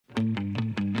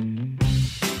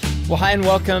Well, hi and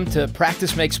welcome to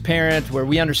Practice Makes Parent, where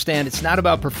we understand it's not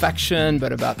about perfection,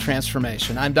 but about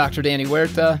transformation. I'm Dr. Danny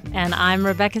Huerta. And I'm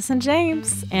Rebecca St.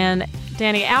 James. And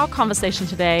Danny, our conversation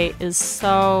today is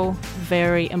so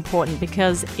very important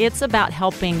because it's about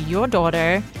helping your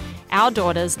daughter, our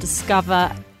daughters, discover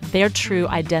their true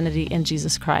identity in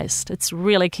Jesus Christ. It's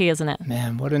really key, isn't it?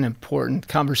 Man, what an important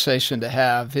conversation to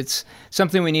have. It's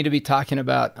something we need to be talking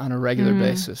about on a regular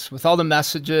basis. With all the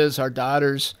messages our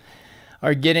daughters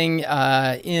are getting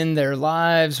in their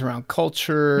lives around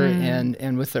culture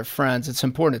and with their friends, it's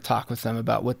important to talk with them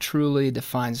about what truly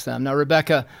defines them. Now,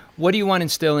 Rebecca, what do you want to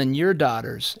instill in your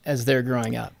daughters as they're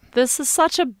growing up? This is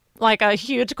such a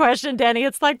huge question, Danny.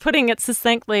 It's like putting it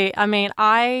succinctly. I mean,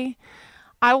 I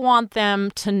want them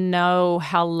to know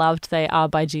how loved they are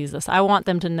by Jesus. I want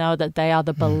them to know that they are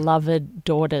the beloved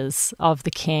daughters of the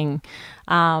King.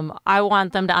 I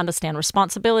want them to understand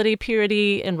responsibility,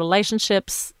 purity in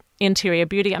relationships, interior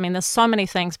beauty. I mean, there's so many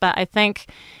things, but I think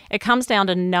it comes down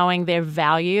to knowing their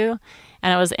value.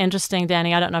 And it was interesting,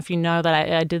 Danny, I don't know if you know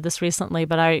that I did this recently,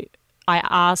 but I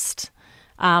asked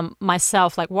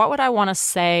myself, like, what would I want to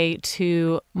say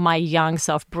to my young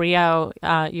self? Brio,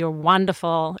 your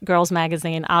wonderful girls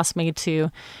magazine, asked me to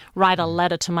write a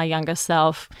letter to my younger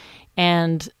self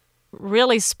and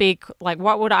really speak, like,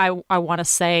 what would I want to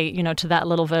say, to that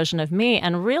little version of me?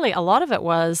 And really, a lot of it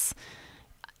was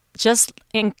just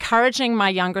encouraging my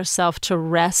younger self to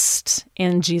rest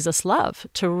in Jesus' love,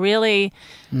 to really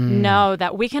know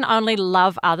that we can only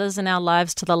love others in our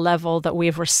lives to the level that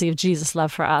we've received Jesus' love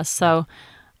for us. So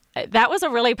that was a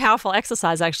really powerful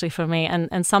exercise, actually, for me,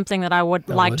 and something that I would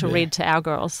like to read to our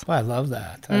girls. Well, I love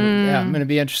that. I'm going to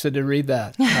be interested to read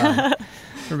that.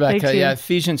 Rebecca,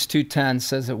 Ephesians 2:10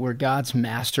 says that we're God's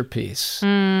masterpiece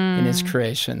in His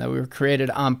creation, that we were created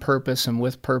on purpose and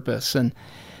with purpose. And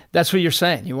that's what you're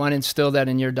saying. You want to instill that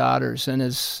in your daughters. And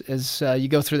as you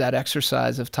go through that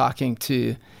exercise of talking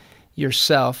to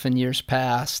yourself in years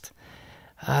past,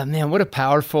 man, what a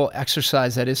powerful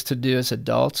exercise that is to do as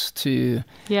adults, to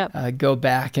go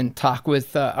back and talk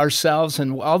with ourselves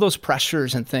and all those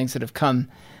pressures and things that have come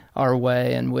our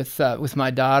way. And with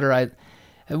my daughter,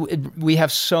 we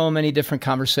have so many different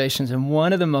conversations, and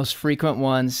one of the most frequent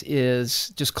ones is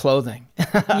just clothing.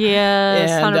 Yes,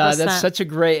 and 100%. That's such a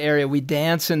gray area. We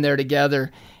dance in there together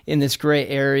in this gray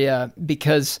area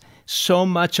because so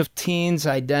much of teens'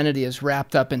 identity is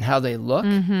wrapped up in how they look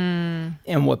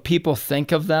and what people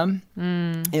think of them.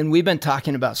 And we've been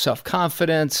talking about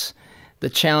self-confidence, the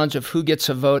challenge of who gets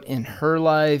a vote in her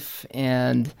life,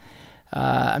 and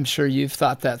I'm sure you've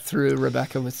thought that through,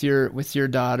 Rebecca, with your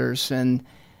daughters. And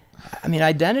I mean,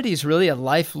 identity is really a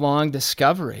lifelong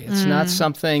discovery. It's not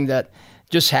something that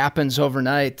just happens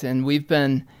overnight. And we've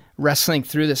been wrestling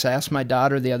through this. I asked my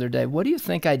daughter the other day, what do you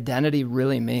think identity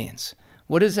really means?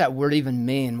 What does that word even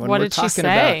mean when we're talking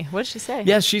about? What did she say?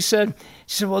 Yeah, she said,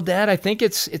 well, Dad, I think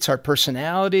it's our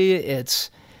personality. It's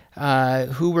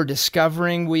who we're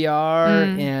discovering we are.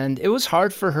 And it was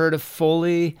hard for her to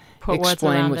fully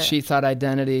explain what she thought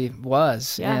identity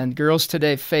was. Yeah. And girls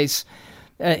today face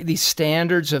these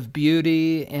standards of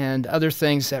beauty and other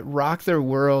things that rock their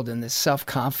world and this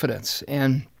self-confidence.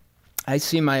 And I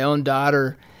see my own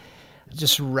daughter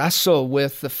just wrestle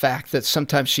with the fact that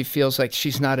sometimes she feels like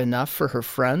she's not enough for her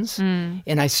friends.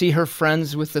 And I see her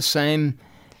friends with the same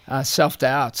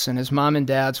self-doubts. And as mom and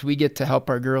dads, we get to help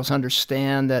our girls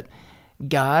understand that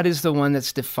God is the one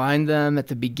that's defined them at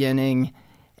the beginning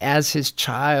as His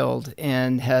child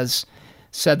and has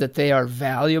said that they are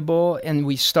valuable, and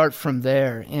we start from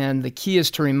there. And the key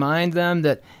is to remind them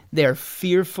that they are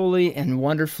fearfully and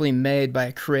wonderfully made by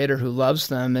a Creator who loves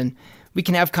them. And we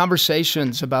can have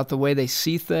conversations about the way they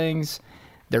see things,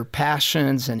 their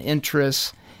passions and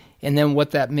interests, and then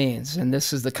what that means. And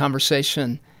this is the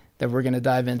conversation that we're going to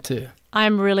dive into.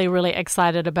 I'm really, really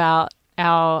excited about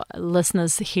our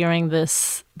listeners hearing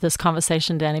this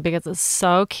conversation, Danny, because it's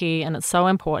so key and it's so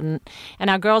important. And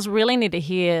our girls really need to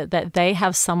hear that they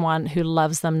have someone who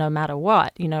loves them no matter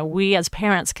what. We as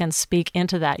parents can speak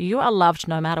into that. You are loved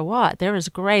no matter what. There is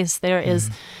grace. There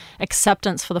is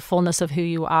acceptance for the fullness of who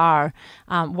you are,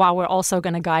 while we're also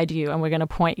going to guide you and we're going to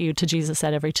point you to Jesus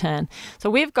at every turn. So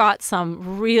we've got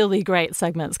some really great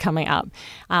segments coming up.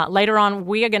 Later on,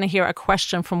 we are going to hear a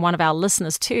question from one of our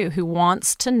listeners too, who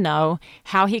wants to know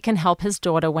how he can help his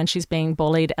daughter when she's being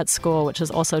bullied at school, which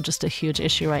is also just a huge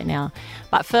issue right now.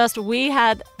 But first, we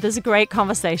had this great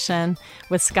conversation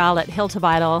with Scarlet,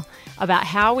 Hiltibidal, about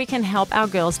how we can help our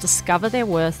girls discover their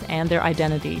worth and their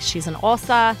identity. She's an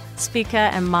author, speaker,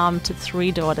 and mom to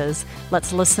 3 daughters.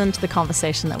 Let's listen to the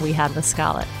conversation that we had with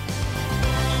Scarlet.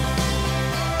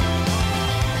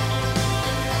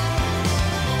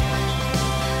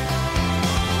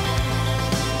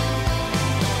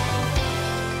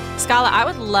 Scarlet, I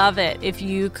would love it if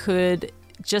you could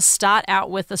just start out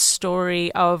with a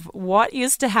story of what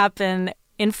used to happen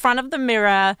in front of the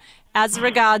mirror as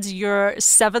regards your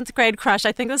 7th grade crush.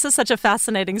 I think this is such a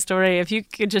fascinating story. If you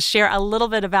could just share a little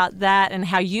bit about that and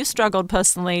how you struggled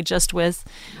personally just with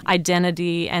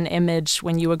identity and image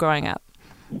when you were growing up.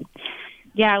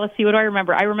 Yeah, let's see. What do I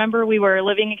remember? I remember we were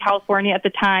living in California at the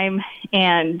time,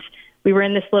 and we were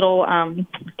in this little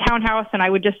townhouse, and I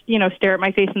would just, stare at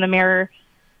my face in the mirror,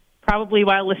 probably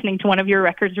while listening to one of your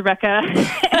records, Rebecca.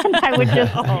 And I would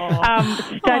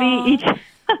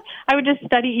just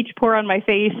study each pore on my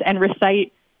face and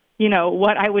recite,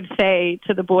 what I would say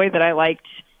to the boy that I liked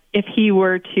if he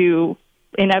were to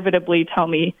inevitably tell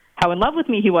me how in love with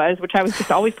me he was, which I was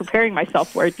just always preparing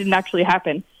myself for. It didn't actually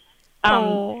happen. But,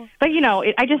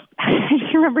 I just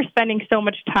remember spending so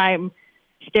much time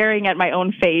staring at my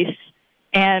own face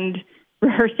and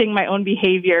rehearsing my own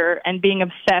behavior and being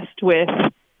obsessed with,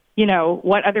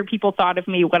 what other people thought of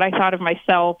me, what I thought of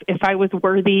myself, if I was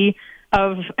worthy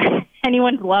of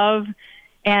anyone's love.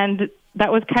 And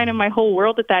that was kind of my whole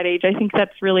world at that age. I think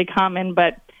that's really common,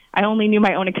 but I only knew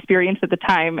my own experience at the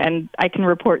time, and I can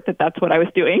report that that's what I was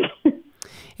doing.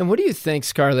 And what do you think,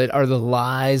 Scarlet, are the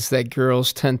lies that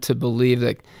girls tend to believe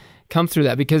that come through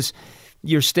that? Because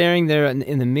you're staring there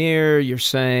in the mirror, you're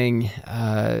saying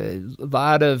a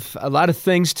lot of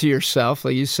things to yourself,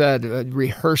 like you said,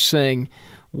 rehearsing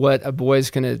what a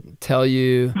boy's going to tell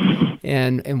you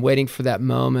and waiting for that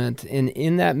moment. And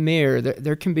in that mirror,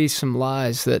 there can be some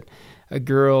lies that a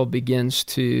girl begins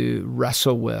to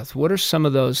wrestle with. What are some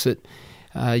of those that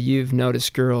you've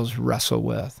noticed girls wrestle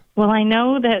with? Well, I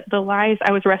know that the lies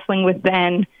I was wrestling with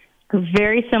then are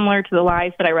very similar to the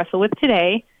lies that I wrestle with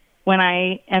today when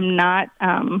I am not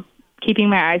keeping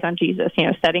my eyes on Jesus,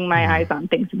 setting my eyes on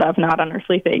things above, not on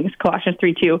earthly things, Colossians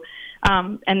 3:2.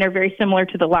 And they're very similar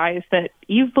to the lies that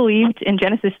Eve believed in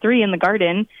Genesis 3 in the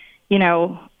garden,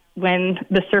 when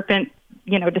the serpent,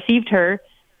 deceived her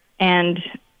and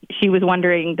she was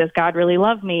wondering, does God really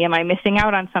love me? Am I missing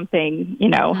out on something?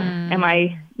 Am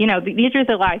I, these are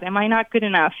the lies. Am I not good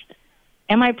enough?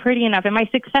 Am I pretty enough? Am I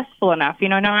successful enough?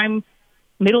 Now I'm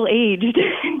middle-aged.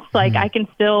 It's like I can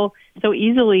still so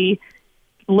easily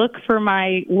look for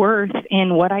my worth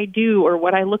in what I do or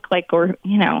what I look like or,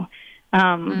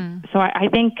 So I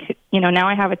think, now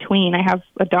I have a tween. I have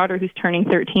a daughter who's turning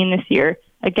 13 this year.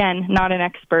 Again, not an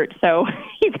expert, so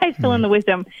you guys fill in the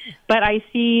wisdom. But I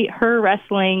see her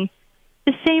wrestling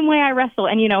the same way I wrestle.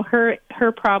 And,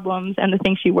 her problems and the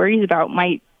things she worries about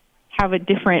might have a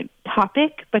different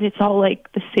topic, but it's all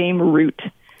like the same root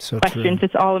questions. True.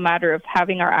 It's all a matter of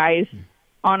having our eyes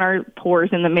on our pores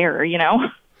in the mirror,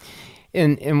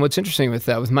 And what's interesting with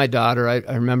that, with my daughter, I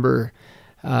remember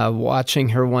watching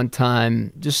her one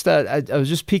time. I was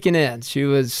just peeking in. She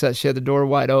had the door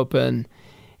wide open,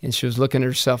 and she was looking at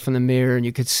herself in the mirror, and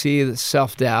you could see the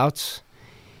self-doubts.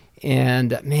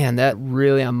 And man, that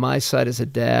really, on my side as a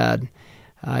dad,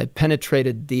 it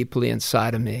penetrated deeply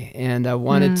inside of me. And I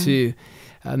wanted to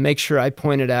make sure I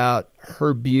pointed out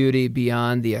her beauty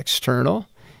beyond the external.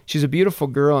 She's a beautiful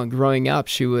girl, and growing up,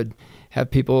 she would have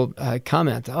people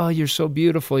comment, "Oh, you're so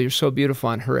beautiful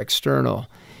on her external."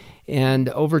 And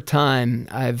over time,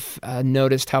 I've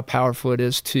noticed how powerful it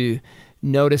is to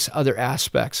notice other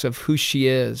aspects of who she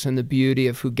is and the beauty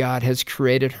of who God has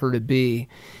created her to be.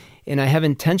 And I have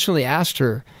intentionally asked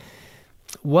her,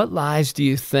 what lies do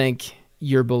you think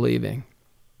you're believing?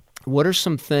 What are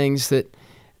some things that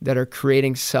are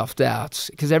creating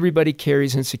self-doubts? Because everybody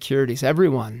carries insecurities.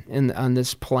 Everyone on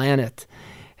this planet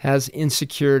has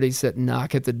insecurities that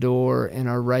knock at the door and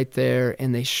are right there,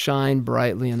 and they shine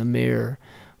brightly in the mirror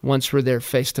once we're there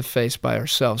face-to-face by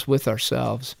ourselves, with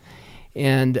ourselves.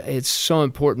 And it's so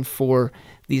important for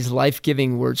these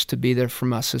life-giving words to be there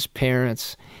from us as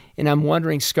parents. And I'm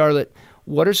wondering, Scarlet,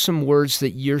 what are some words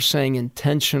that you're saying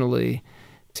intentionally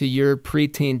to your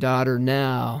preteen daughter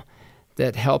now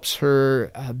that helps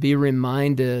her be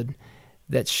reminded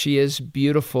that she is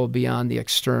beautiful beyond the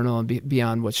external and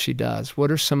beyond what she does? What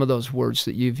are some of those words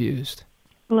that you've used?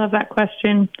 I love that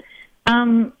question.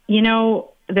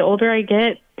 The older I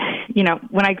get,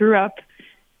 when I grew up,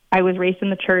 I was raised in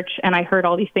the church, and I heard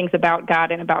all these things about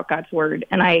God and about God's word.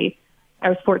 And I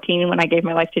was 14 when I gave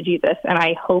my life to Jesus, and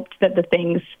I hoped that the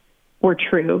things were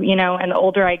true, and the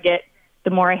older I get, the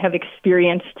more I have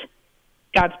experienced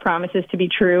God's promises to be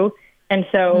true. And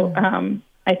so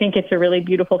I think it's a really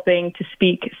beautiful thing to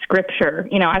speak scripture.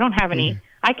 I don't have any,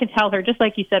 I can tell her, just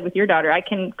like you said with your daughter, I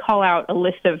can call out a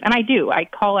list of, and I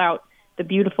call out the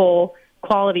beautiful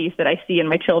qualities that I see in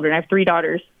my children. I have 3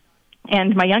 daughters.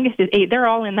 And my youngest is 8. They're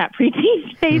all in that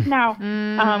preteen phase now.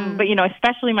 But,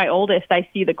 especially my oldest, I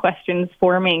see the questions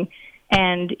forming.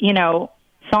 And,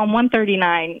 Psalm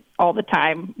 139 all the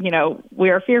time, we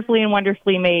are fearfully and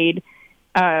wonderfully made.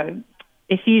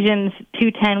 Ephesians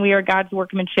 2:10, we are God's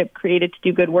workmanship created to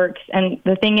do good works. And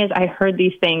the thing is, I heard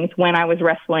these things when I was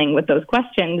wrestling with those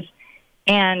questions.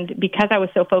 And because I was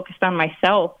so focused on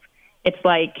myself, it's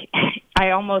like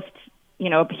I almost,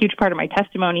 a huge part of my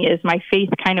testimony is my faith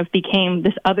kind of became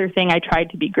this other thing I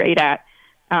tried to be great at,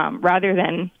 rather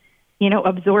than,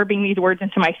 absorbing these words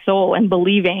into my soul and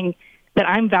believing that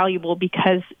I'm valuable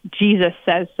because Jesus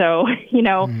says so.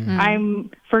 I'm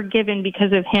forgiven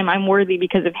because of him. I'm worthy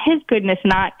because of his goodness,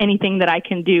 not anything that I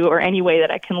can do or any way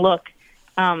that I can look.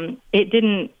 It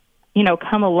didn't,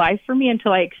 come alive for me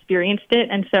until I experienced it.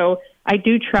 And so I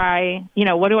do try,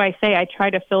 what do I say? I try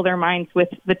to fill their minds with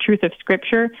the truth of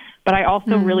Scripture, but I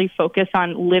also really focus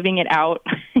on living it out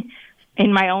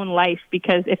in my own life,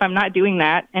 because if I'm not doing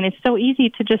that, and it's so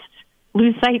easy to just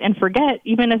lose sight and forget,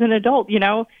 even as an adult,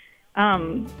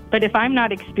 but if I'm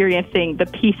not experiencing the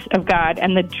peace of God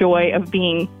and the joy of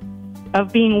being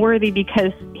worthy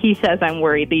because he says I'm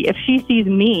worthy, if she sees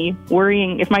me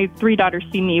worrying, if my 3 daughters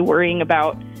see me worrying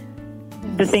about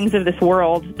the things of this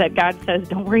world, that God says,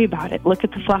 don't worry about it. Look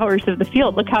at the flowers of the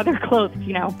field. Look how they're clothed,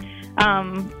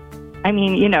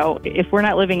 if we're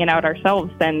not living it out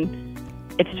ourselves, then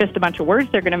it's just a bunch of words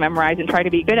they're going to memorize and try to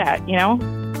be good at,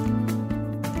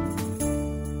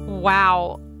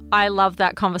 Wow. I love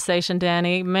that conversation,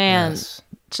 Danny. Man, yes.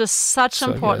 Just such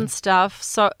so important good. Stuff.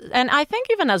 So, and I think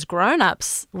even as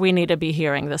grown-ups, we need to be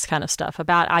hearing this kind of stuff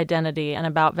about identity and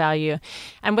about value.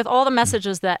 And with all the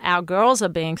messages that our girls are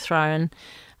being thrown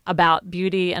about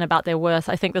beauty and about their worth,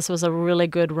 I think this was a really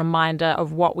good reminder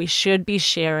of what we should be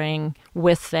sharing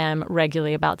with them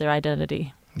regularly about their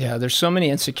identity. Yeah, there's so many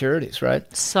insecurities, right?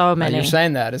 So many. You're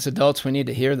saying that. As adults, we need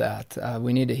to hear that.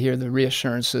 We need to hear the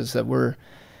reassurances that we're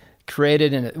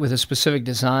created with a specific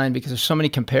design, because there's so many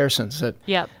comparisons that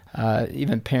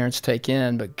even parents take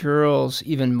in, but girls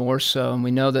even more so. And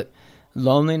we know that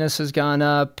loneliness has gone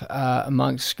up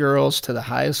amongst girls to the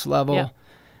highest level.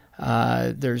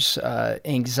 There's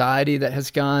anxiety that has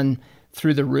gone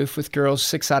through the roof with girls.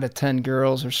 6 out of 10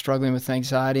 girls are struggling with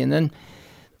anxiety. And then,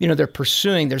 they're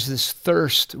pursuing, there's this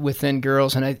thirst within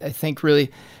girls. And I think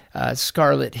really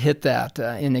Scarlet hit that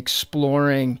in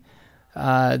exploring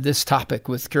this topic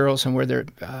with girls and where they're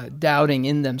doubting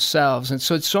in themselves. And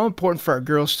so it's so important for our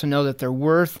girls to know that their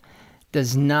worth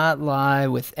does not lie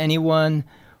with anyone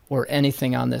or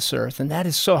anything on this earth. And that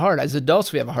is so hard. As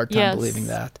adults, we have a hard time believing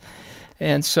that.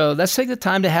 And so let's take the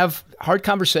time to have hard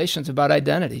conversations about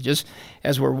identity, just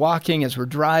as we're walking, as we're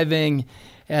driving,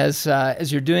 as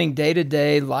you're doing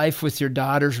day-to-day life with your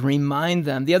daughters. Remind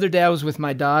them. The other day I was with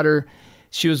my daughter.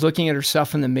 She was looking at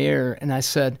herself in the mirror, and I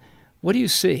said, what do you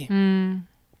see?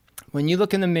 When you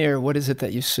look in the mirror, what is it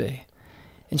that you see?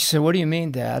 And she said, what do you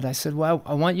mean, Dad? I said, well,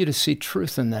 I want you to see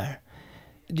truth in there.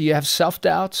 Do you have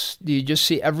self-doubts? Do you just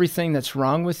see everything that's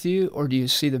wrong with you? Or do you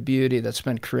see the beauty that's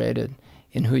been created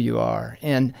in who you are?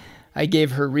 And I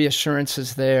gave her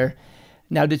reassurances there.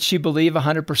 Now, did she believe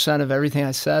 100% of everything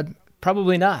I said?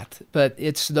 Probably not. But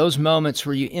it's those moments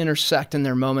where you intersect in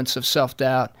their moments of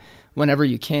self-doubt whenever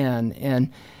you can.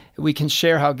 And we can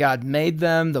share how God made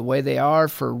them the way they are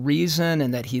for a reason,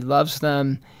 and that he loves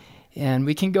them. And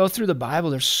we can go through the Bible.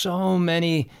 There's so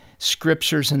many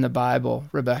scriptures in the Bible,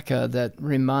 Rebecca, that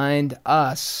remind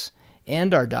us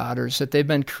and our daughters that they've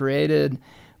been created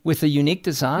with a unique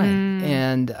design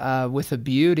and with a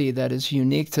beauty that is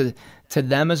unique to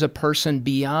them as a person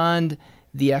beyond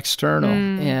the external.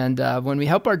 And when we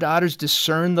help our daughters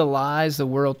discern the lies the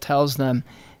world tells them,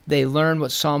 they learn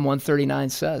what Psalm 139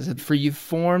 says. For you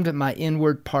formed my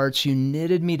inward parts, you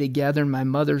knitted me together in my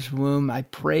mother's womb. I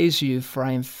praise you, for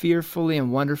I am fearfully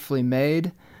and wonderfully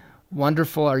made.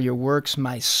 Wonderful are your works.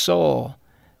 My soul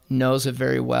knows it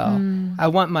very well. I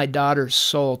want my daughter's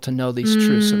soul to know these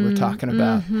truths that we're talking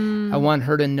about. I want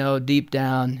her to know deep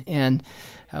down. And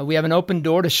we have an open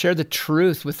door to share the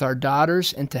truth with our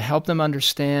daughters and to help them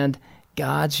understand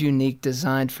God's unique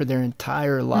design for their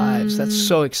entire lives. That's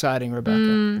so exciting,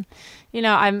 Rebecca.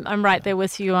 I'm right there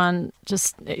with you on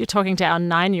just, you're talking to our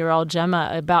 9-year-old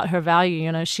Gemma about her value.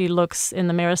 She looks in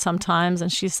the mirror sometimes and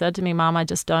she said to me, Mom, I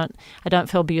don't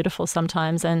feel beautiful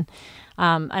sometimes. And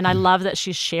I love that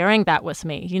she's sharing that with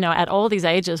me. At all these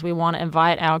ages, we want to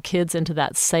invite our kids into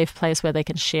that safe place where they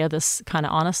can share this kind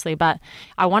of honestly. But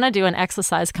I want to do an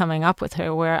exercise coming up with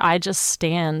her where I just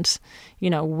stand,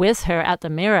 with her at the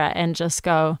mirror and just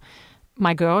go,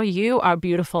 my girl, you are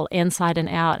beautiful inside and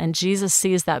out. And Jesus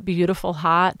sees that beautiful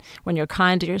heart when you're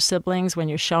kind to your siblings, when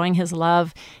you're showing his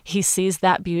love. He sees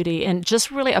that beauty. And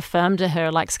just really affirm to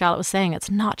her, like Scarlet was saying,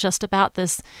 it's not just about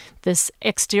this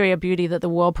exterior beauty that the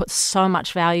world puts so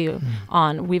much value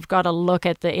on. We've got to look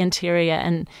at the interior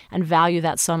and value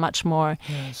that so much more.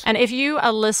 Yes. And if you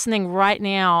are listening right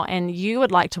now and you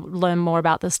would like to learn more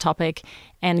about this topic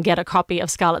and get a copy of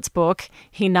Scarlet's book,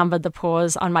 He Numbered the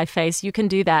Pores on My Face, you can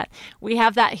do that. We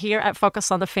have that here at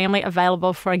Focus on the Family,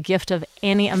 available for a gift of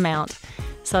any amount.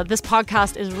 So this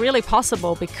podcast is really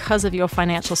possible because of your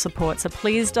financial support. So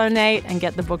please donate and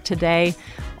get the book today.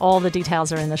 All the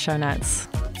details are in the show notes.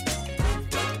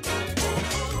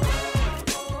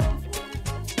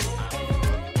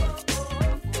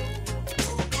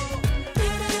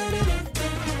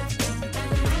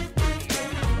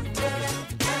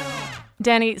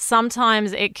 Danny,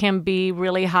 sometimes it can be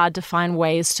really hard to find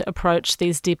ways to approach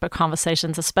these deeper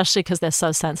conversations, especially because they're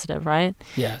so sensitive, right?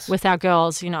 Yes. With our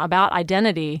girls, about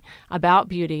identity, about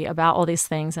beauty, about all these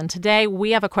things. And today we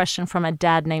have a question from a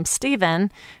dad named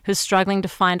Stephen who's struggling to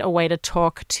find a way to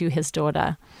talk to his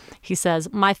daughter. He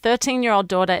says, my 13-year-old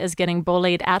daughter is getting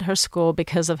bullied at her school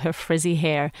because of her frizzy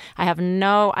hair. I have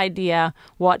no idea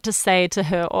what to say to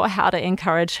her or how to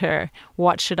encourage her.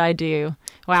 What should I do?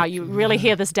 Wow, you really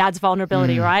hear this dad's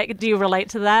vulnerability, right? Do you relate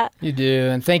to that? You do,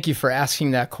 and thank you for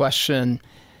asking that question.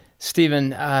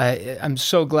 Stephen, I'm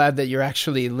so glad that you're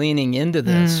actually leaning into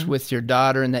this with your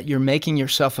daughter and that you're making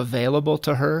yourself available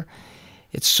to her.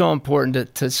 It's so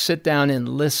important to sit down and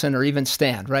listen, or even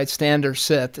stand, right? Stand or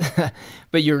sit.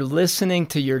 But you're listening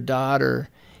to your daughter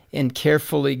and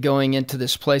carefully going into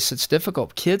this place that's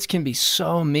difficult. Kids can be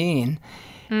so mean.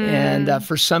 And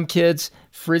for some kids,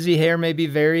 frizzy hair may be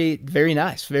very, very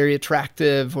nice, very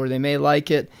attractive, or they may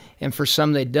like it. And for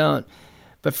some, they don't.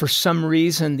 But for some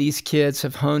reason, these kids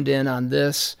have honed in on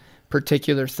this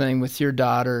particular thing with your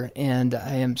daughter. And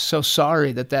I am so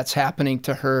sorry that that's happening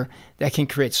to her. That can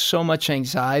create so much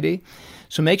anxiety.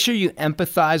 So make sure you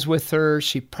empathize with her.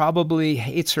 She probably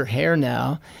hates her hair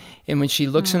now. And when she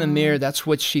looks in the mirror, that's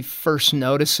what she first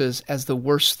notices as the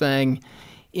worst thing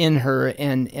in her,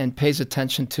 and pays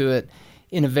attention to it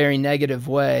in a very negative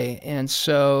way. And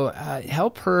so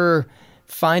help her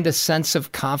find a sense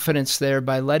of confidence there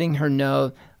by letting her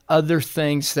know other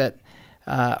things that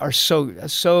are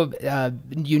so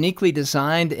uniquely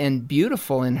designed and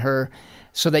beautiful in her,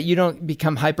 so that you don't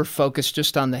become hyper-focused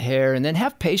just on the hair. And then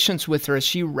have patience with her as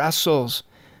she wrestles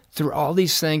through all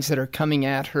these things that are coming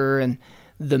at her and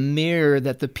the mirror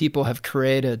that the people have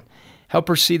created. Help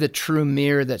her see the true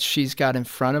mirror that she's got in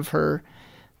front of her,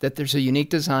 that there's a unique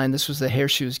design. This was the hair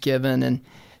she was given. And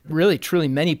really, truly,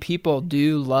 many people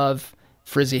do love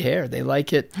frizzy hair. They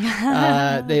like it.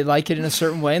 They like it in a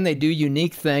certain way, and they do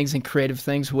unique things and creative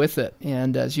things with it.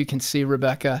 And as you can see,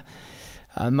 Rebecca,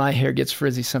 my hair gets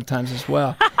frizzy sometimes as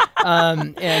well.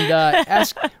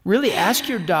 Ask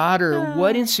your daughter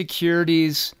what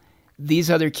insecurities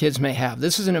these other kids may have.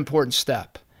 This is an important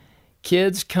step.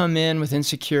 Kids come in with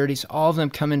insecurities. All of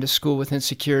them come into school with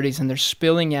insecurities, and they're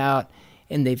spilling out,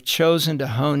 and they've chosen to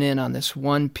hone in on this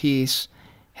one piece.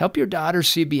 Help your daughter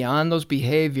see beyond those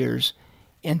behaviors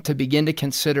and to begin to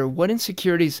consider what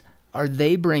insecurities are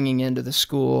they bringing into the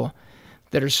school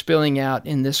that are spilling out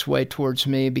in this way towards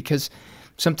me, because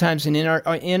sometimes in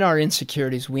our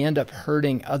insecurities, we end up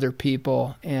hurting other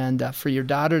people. And for your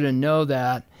daughter to know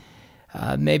that,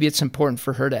 maybe it's important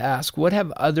for her to ask, what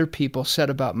have other people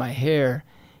said about my hair?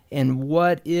 And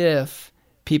what if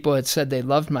people had said they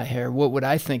loved my hair? What would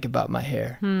I think about my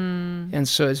hair? And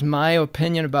so is my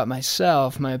opinion about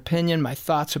myself, my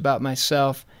thoughts about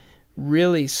myself,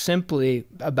 really simply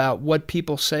about what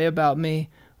people say about me?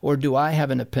 Or do I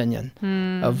have an opinion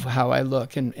of how I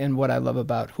look and what I love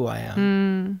about who I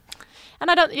am? And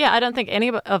I don't think any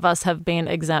of us have been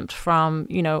exempt from,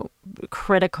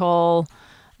 critical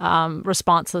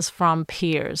responses from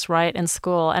peers, right, in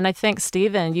school. And I think,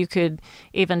 Stephen, you could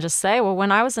even just say, well,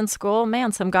 when I was in school,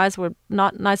 man, some guys were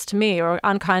not nice to me or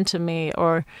unkind to me,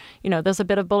 or, there's a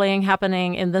bit of bullying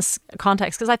happening in this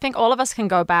context. Because I think all of us can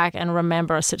go back and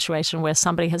remember a situation where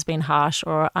somebody has been harsh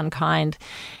or unkind.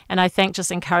 And I think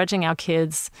just encouraging our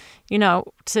kids,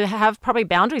 to have probably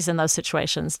boundaries in those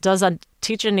situations. Does a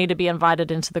teacher need to be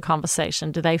invited into the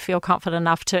conversation? Do they feel confident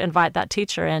enough to invite that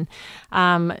teacher in?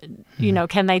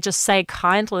 Can they just say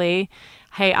kindly,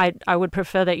 hey, I would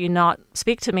prefer that you not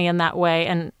speak to me in that way,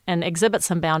 and exhibit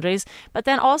some boundaries. But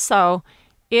then also,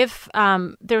 if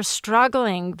they're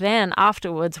struggling then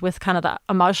afterwards with kind of the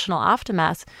emotional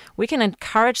aftermath, we can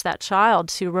encourage that child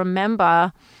to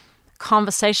remember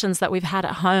conversations that we've had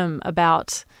at home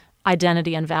about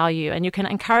identity and value. And you can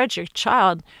encourage your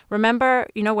child, remember,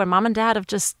 when mom and dad have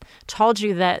just told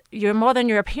you that you're more than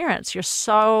your appearance. You're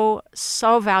so,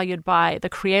 so valued by the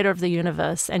creator of the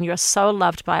universe, and you're so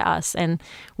loved by us. And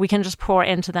we can just pour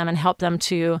into them and help them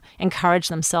to encourage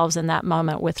themselves in that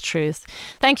moment with truth.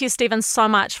 Thank you, Stephen, so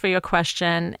much for your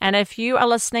question. And if you are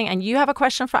listening and you have a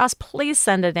question for us, please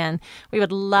send it in. We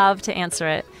would love to answer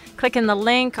it. Click in the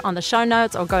link on the show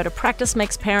notes or go to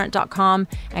practicemakesparent.com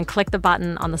and click the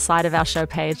button on the side of our show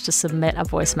page to submit a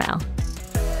voicemail.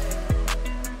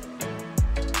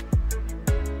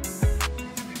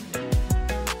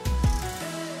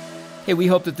 Hey, we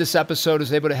hope that this episode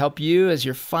is able to help you as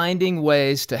you're finding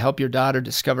ways to help your daughter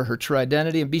discover her true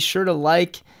identity. And be sure to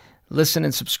like, listen,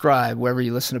 and subscribe wherever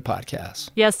you listen to podcasts.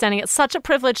 Yes, Danny, it's such a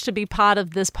privilege to be part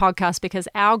of this podcast because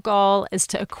our goal is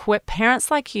to equip parents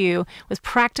like you with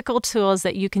practical tools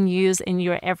that you can use in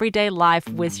your everyday life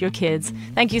with your kids.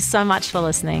 Thank you so much for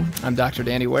listening. I'm Dr.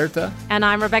 Danny Huerta. And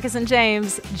I'm Rebecca St.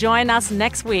 James. Join us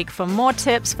next week for more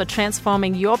tips for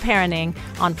transforming your parenting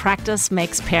on Practice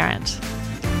Makes Parent.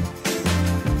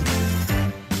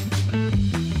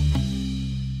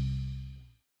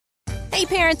 Hey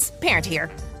parents, Parent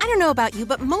here. I don't know about you,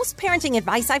 but most parenting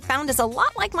advice I've found is a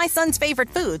lot like my son's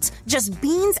favorite foods, just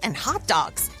beans and hot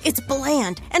dogs. It's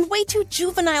bland and way too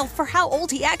juvenile for how old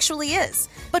he actually is.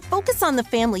 But Focus on the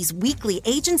Family's weekly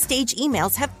age and stage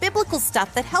emails have biblical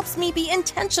stuff that helps me be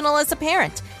intentional as a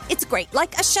parent. It's great,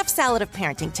 like a chef salad of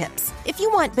parenting tips. If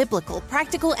you want biblical,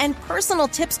 practical, and personal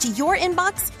tips to your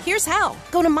inbox, here's how.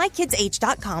 Go to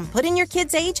mykidsage.com, put in your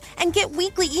kid's age, and get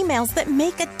weekly emails that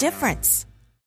make a difference.